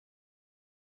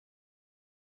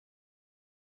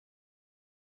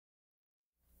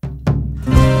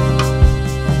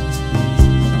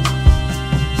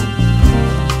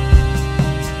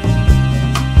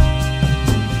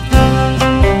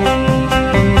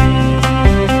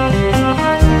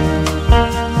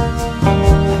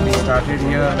started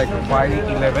here like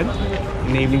 5:11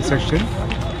 in the evening section.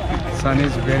 Sun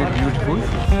is very beautiful.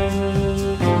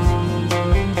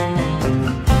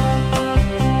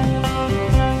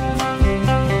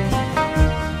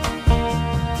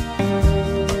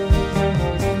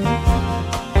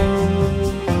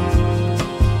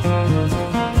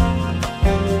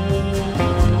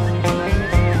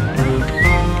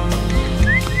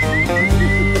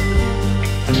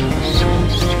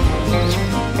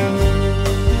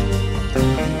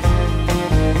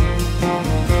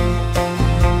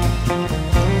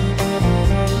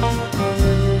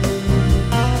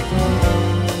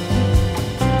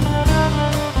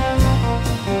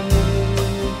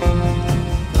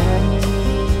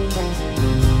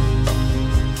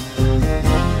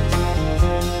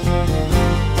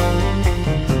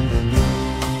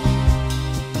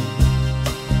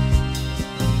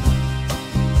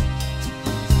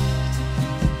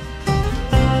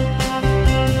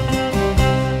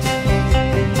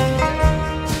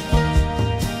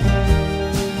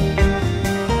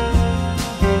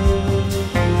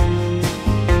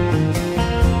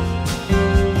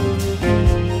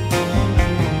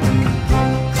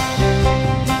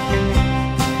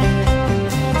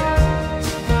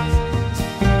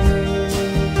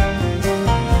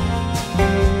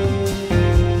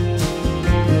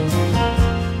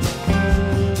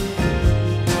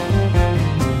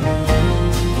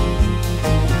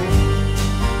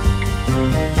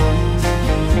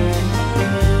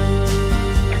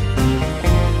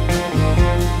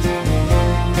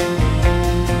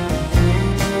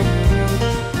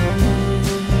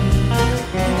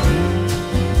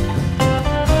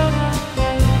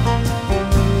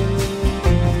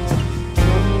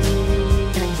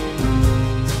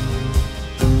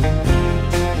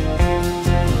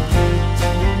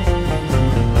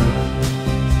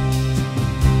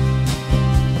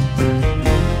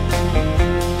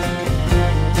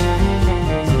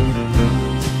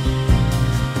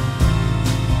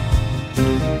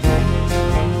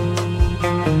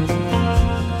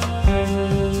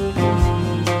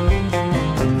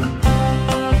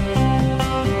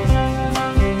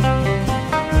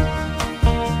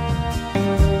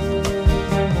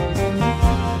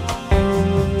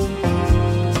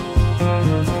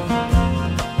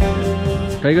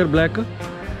 Tiger black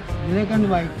and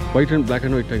white, white and black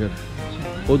and white tiger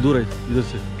बहुत दूर है इधर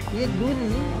से। ये दूर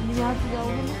नहीं, अभी यहाँ से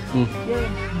जाओगे ना ये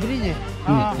ब्रिज है।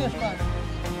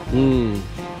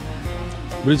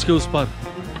 ब्रिज के उस पार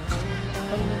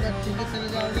सीधे चले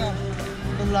जाओगे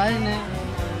तो लाइन है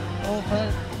और फिर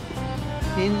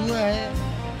तेंदुआ है,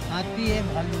 हाथी है,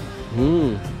 भालू।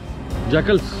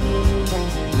 Jackals.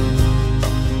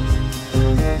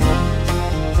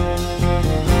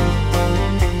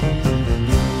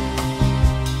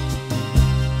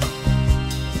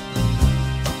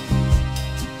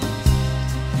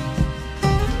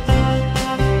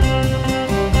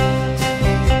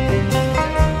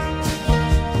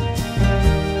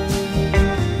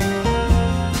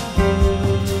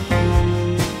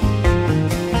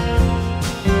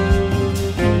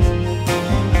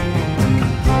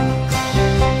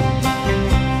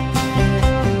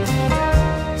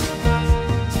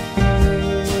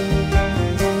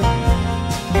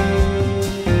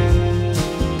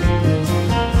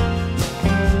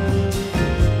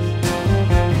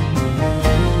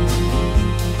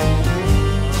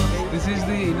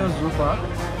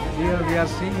 Here we are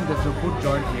seeing the food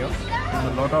joint here.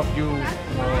 A lot of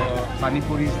pani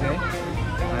puris there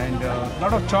and a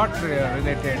lot of chaat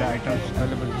related items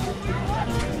available here.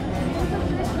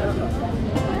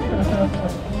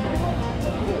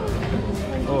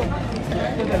 Oh,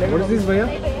 what is this, bhaiya?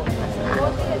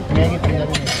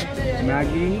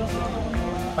 Maggi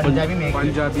Punjabi methi.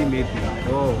 Punjabi methi.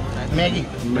 Oh,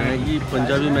 Maggi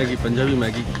Punjabi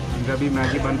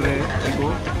Maggi बन रहे हैं देखो।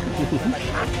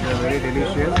 Very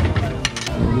delicious.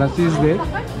 Lassi is there,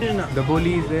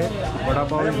 daboli is there, vada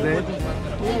pav is there,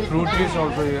 fruit is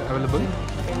also available.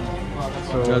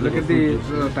 So look at the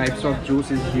types of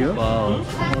juice is here. Wow.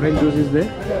 Orange juice is there.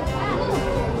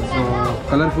 So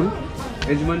colorful.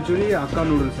 Veg manchuri, hakka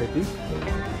noodles I think.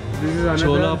 This is another.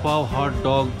 Chhola pav, hot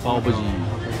dog, पाव भाजी.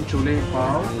 Chole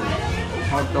pav,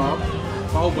 hot dog,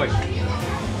 pav bhaji.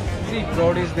 See,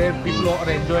 crowd is there. People are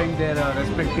enjoying their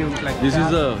respective like. This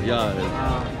is a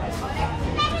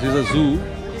this is a zoo.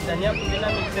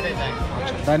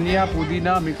 धनिया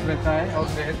पुदीना mix रहता है और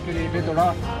सेहत के लिए भी थोड़ा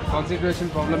कॉन्स्टिपेशन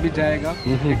प्रॉब्लम भी जाएगा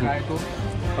खाए तो।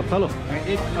 अब खा लो।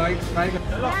 एक फ्राई कर।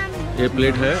 ये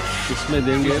प्लेट है, इसमें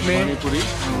देंगे पानी पूरी।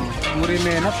 पूरी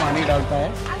में है ना पानी डालता है,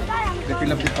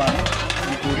 फिल अप द पानी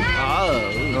पूरी।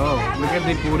 Look at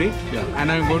the puri and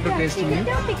I'm going to taste it.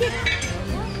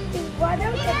 What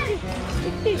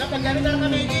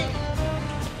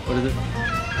is it?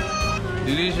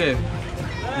 Delicious.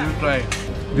 You try.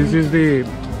 This is the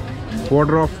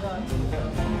order of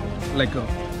like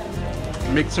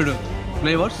mixed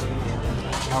flavors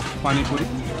of pani puri.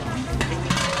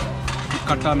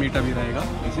 खट्टा मीठा भी रहेगा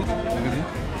इसी।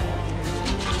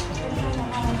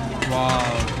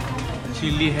 वाव,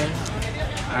 चिली है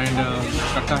and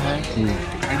खट्टा है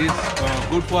and is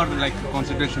good for like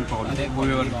concentration problem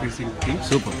whoever facing things.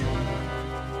 Super.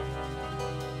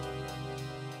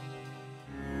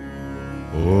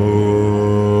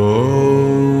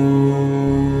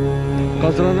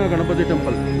 Khajrana Ganapati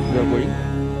temple we are going.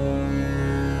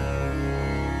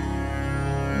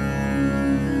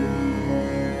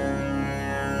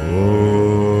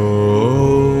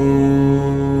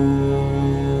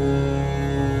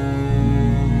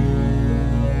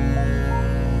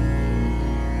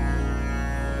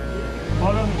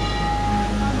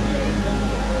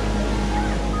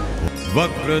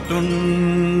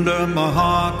 Vakratunda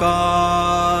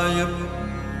महाकाय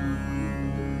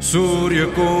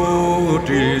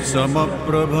सूर्यकोटि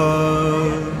समप्रभ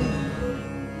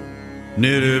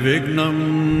निर्विघ्नं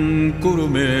कुरु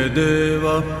मे देव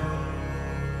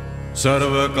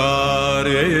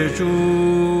सर्वकार्येषु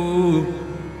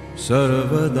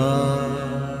सर्वदा।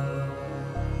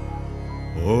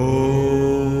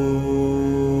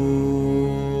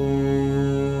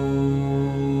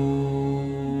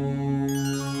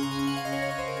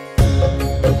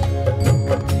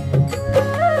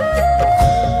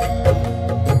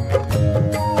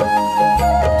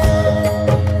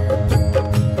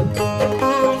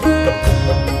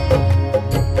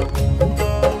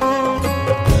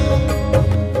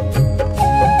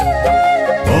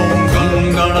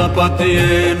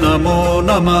 गणपतिये नमो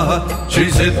नमः, श्री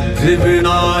सिद्धि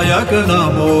विनायक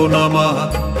नमो नमः,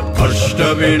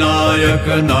 अष्टविनायक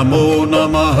नमो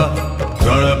नमः,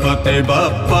 गणपति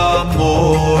बप्पा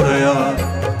मोरया,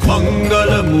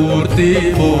 मंगल मूर्ति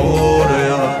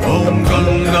मोरया। ओम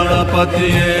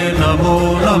गणपतिये नमो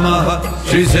नमः,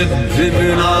 श्री सिद्धि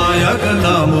विनायक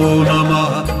नमो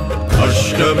नमः,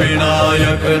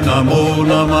 अष्टविनायक नमो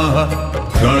नमः,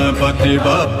 गणपति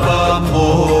बप्पा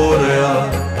मोरया,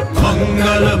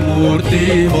 मंगल मूर्ति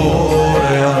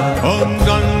मोरया। ओम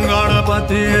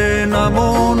गणपतिये नमो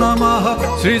नमः,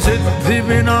 श्री सिद्धि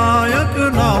विनायक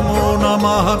नमो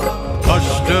नमः,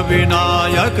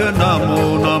 अष्टविनायक नमो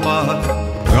नमः,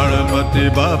 गणपति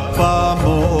बप्पा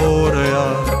मोरया,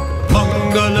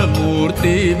 मंगल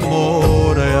मूर्ति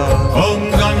मोरया। ओम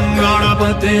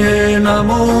गणपतिये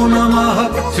नमो नमः,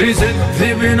 श्री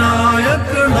सिद्धि विनायक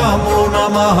नमो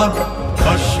नमः,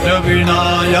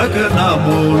 अष्टविनायक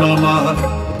नमो नमः,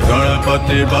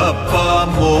 गणपति बप्पा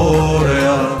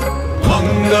मोरया,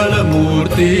 मंगल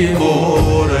मूर्ति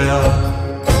Morya.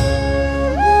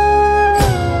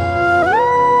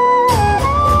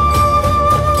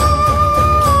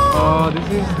 This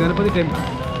is Ganapati temple.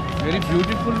 Very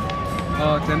beautiful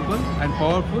temple and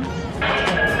powerful.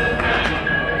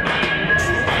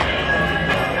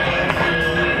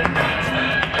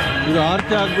 ಈಗ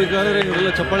ಆರತಿ ಆಗಬೇಕಾದ್ರೆ ಇವರೆಲ್ಲ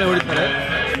ಚಪ್ಪಾಳೆ ಹೊಡಿತಾರೆ,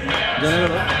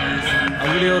 ಜನಗಳು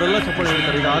ಅಂಗಡಿಯವರೆಲ್ಲ ಚಪ್ಪಾಳೆ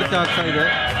ಹೊಡಿತಾರೆ. ಈಗ ಆರತಿ ಆಗ್ತಾ ಇದೆ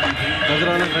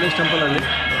ಖಜ್ರಾನ ಗಣೇಶ್ ಟೆಂಪಲಲ್ಲಿ.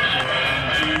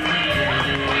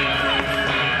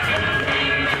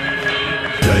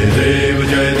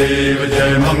 जय देव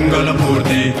जय मंगल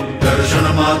मूर्ति, दर्शन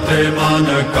मात्रे मान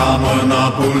कामना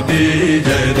पूर्ति।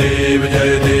 जय देव